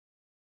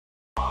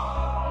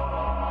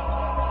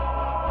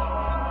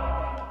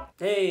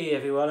Hey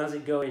everyone, how's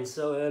it going?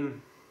 So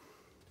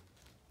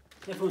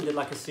everyone did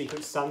like a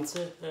Secret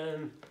Santa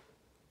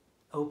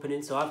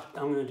opening, so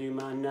I'm going to do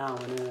mine now.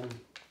 And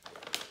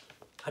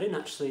I didn't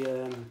actually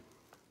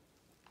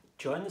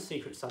join the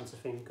Secret Santa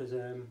thing because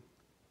I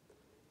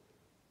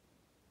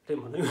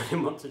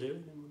didn't want to do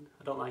it.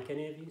 I don't like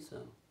any of you, so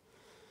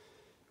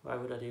why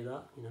would I do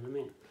that? You know what I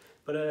mean?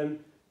 But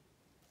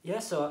yeah,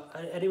 so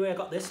anyway, I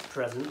got this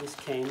present. This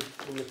came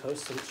in the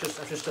post, and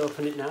I've just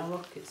opened it now.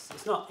 Look, it's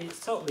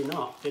totally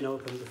not been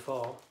opened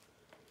before.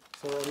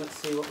 So let's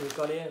see what we've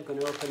got here. I'm going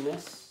to open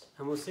this,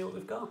 and we'll see what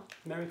we've got.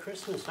 Merry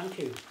Christmas, thank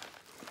you.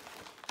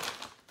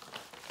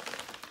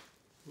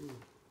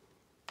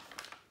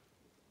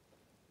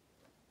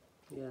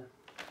 Yeah.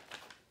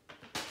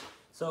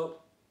 So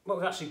what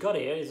we've actually got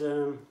here is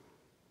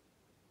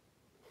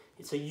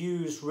it's a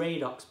used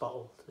Radox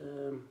bottle.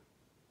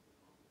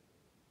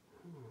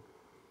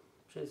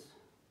 Which is,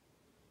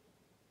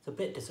 it's a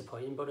bit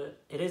disappointing, but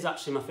it is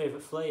actually my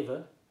favourite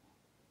flavour.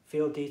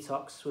 Field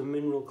Detox with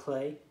mineral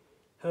clay,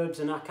 herbs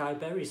and acai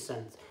berry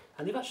scent.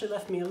 And they've actually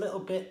left me a little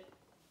bit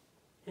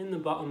in the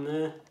bottom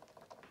there.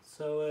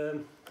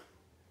 So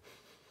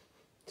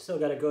still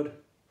got a good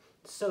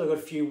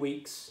few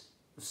weeks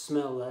of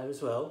smell there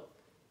as well.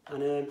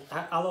 And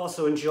I'll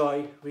also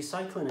enjoy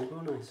recycling it,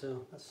 won't I?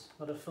 So that's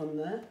a lot of fun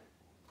there.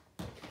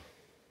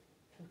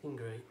 Looking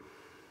great.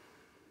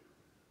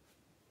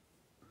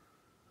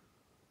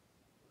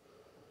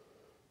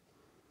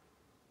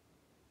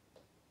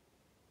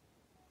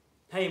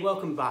 Hey,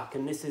 welcome back,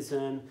 and this is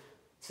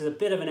a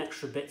bit of an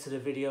extra bit to the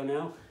video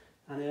now.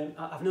 And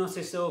I've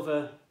noticed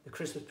over the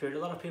Christmas period, a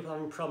lot of people are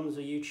having problems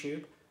with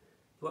YouTube.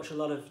 They watch a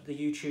lot of the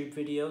YouTube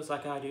videos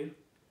like I do,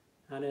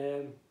 and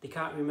they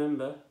can't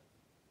remember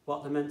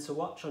what they're meant to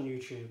watch on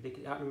YouTube. They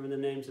can't remember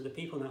the names of the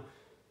people now.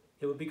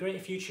 It would be great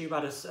if YouTube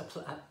had a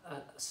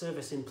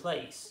service in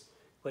place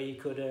where you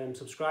could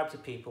subscribe to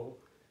people,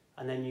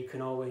 and then you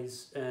can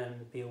always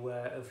be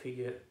aware of who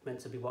you're meant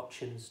to be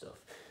watching and stuff.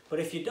 But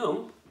if you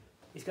don't,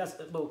 these guys,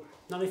 well,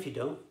 not if you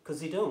don't,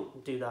 because they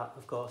don't do that,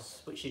 of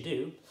course, which you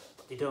do,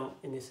 but they don't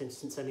in this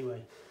instance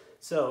anyway.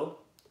 So,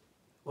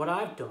 what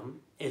I've done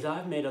is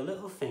I've made a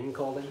little thing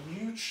called a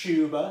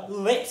YouTuber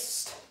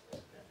list.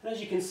 And as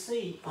you can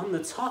see, on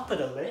the top of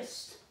the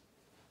list,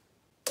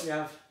 we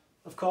have,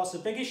 of course, the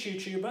biggest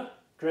YouTuber,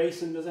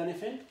 Grayson Does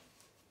Anything,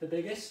 the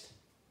biggest.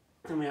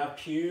 And we have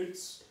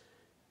Pewds,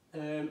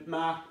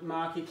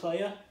 Marky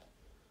Player,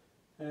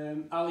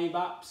 Ali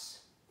Baps,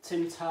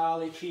 Tim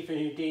Tarley, Chief and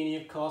Houdini,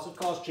 of course,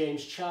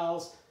 James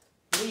Charles,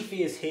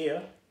 Leafy is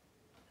here,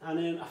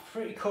 and I've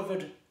pretty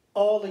covered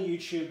all the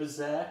YouTubers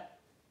there.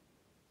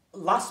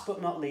 Last but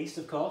not least,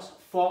 of course,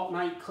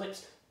 Fortnite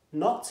Clips,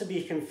 not to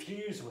be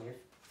confused with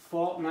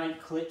Fortnite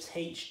Clips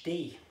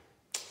HD.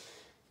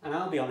 And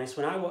I'll be honest,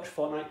 when I watch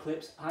Fortnite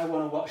Clips, I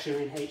want to watch them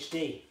in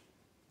HD.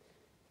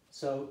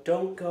 So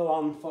don't go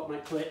on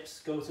Fortnite Clips,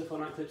 go to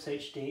Fortnite Clips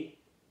HD,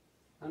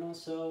 and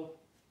also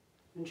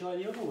enjoy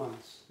the other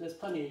ones. There's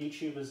plenty of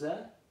YouTubers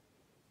there.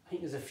 I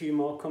think there's a few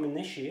more coming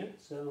this year,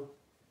 so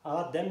I'll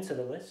add them to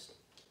the list.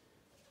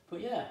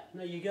 But yeah,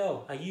 there you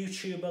go, a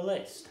YouTuber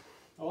list.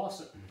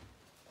 Awesome.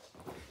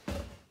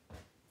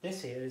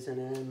 This here is the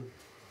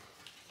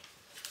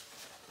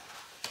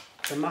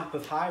map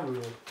of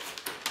Hyrule.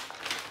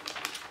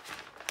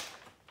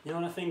 You know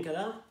what I think of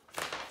that?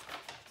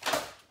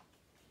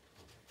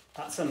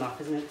 That's a map,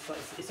 isn't it?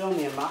 It's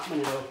only a map when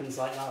it opens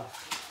like that.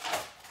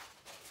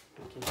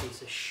 Fucking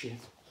piece of shit.